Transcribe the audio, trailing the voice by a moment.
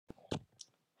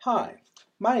Hi,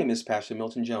 my name is Pastor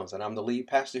Milton Jones, and I'm the lead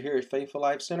pastor here at Faithful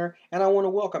Life Center, and I want to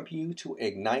welcome you to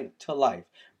Ignite to Life.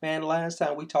 Man, last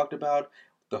time we talked about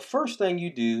the first thing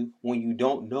you do when you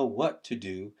don't know what to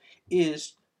do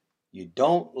is you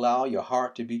don't allow your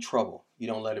heart to be troubled. You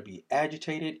don't let it be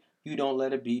agitated. You don't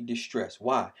let it be distressed.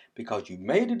 Why? Because you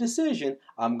made a decision.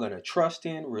 I'm going to trust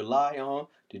in, rely on,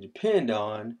 to depend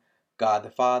on God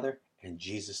the Father and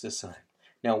Jesus the Son.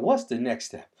 Now, what's the next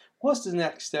step? What's the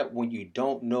next step when you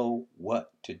don't know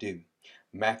what to do?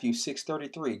 Matthew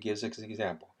 6:33 gives us an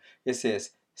example. It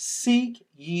says, "Seek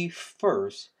ye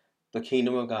first the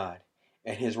kingdom of God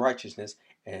and his righteousness,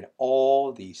 and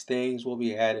all these things will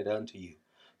be added unto you."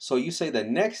 So you say the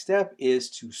next step is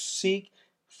to seek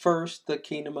first the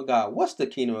kingdom of God. What's the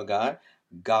kingdom of God?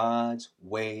 God's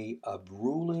way of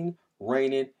ruling,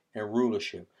 reigning, and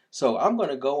rulership. So I'm going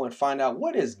to go and find out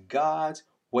what is God's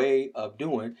way of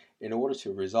doing in order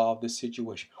to resolve this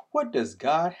situation. What does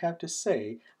God have to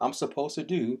say I'm supposed to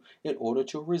do in order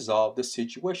to resolve the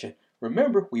situation?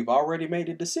 Remember, we've already made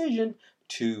a decision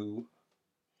to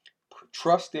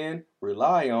trust in,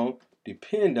 rely on,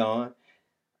 depend on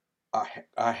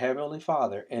our Heavenly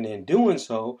Father. And in doing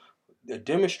so, the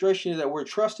demonstration that we're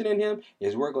trusting in Him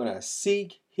is we're going to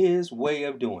seek His way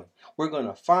of doing. We're going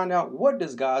to find out what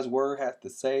does God's Word have to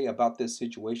say about this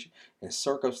situation and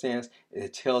circumstance.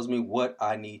 It tells me what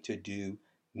I need to do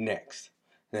next.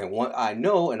 And what I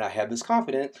know, and I have this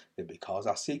confidence that because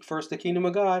I seek first the kingdom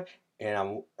of God and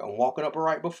I'm walking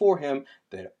upright before Him,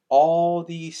 that all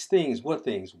these things,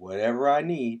 whatever I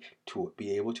need to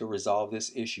be able to resolve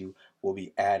this issue will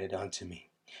be added unto me.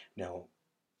 Now,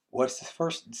 what's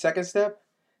second step?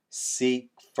 Seek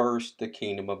first the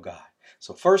kingdom of God.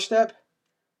 So first step,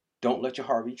 don't let your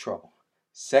heart be troubled.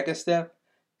 Second step,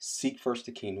 seek first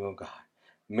the kingdom of God.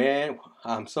 Man,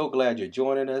 I'm so glad you're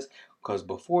joining us because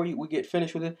before we get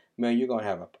finished with it, man, you're going to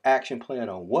have an action plan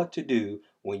on what to do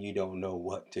when you don't know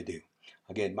what to do.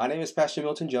 Again, my name is Pastor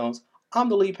Milton Jones. I'm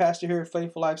the lead pastor here at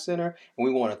Faithful Life Center, and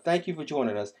we want to thank you for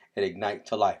joining us at Ignite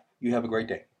to Life. You have a great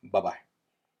day. Bye-bye.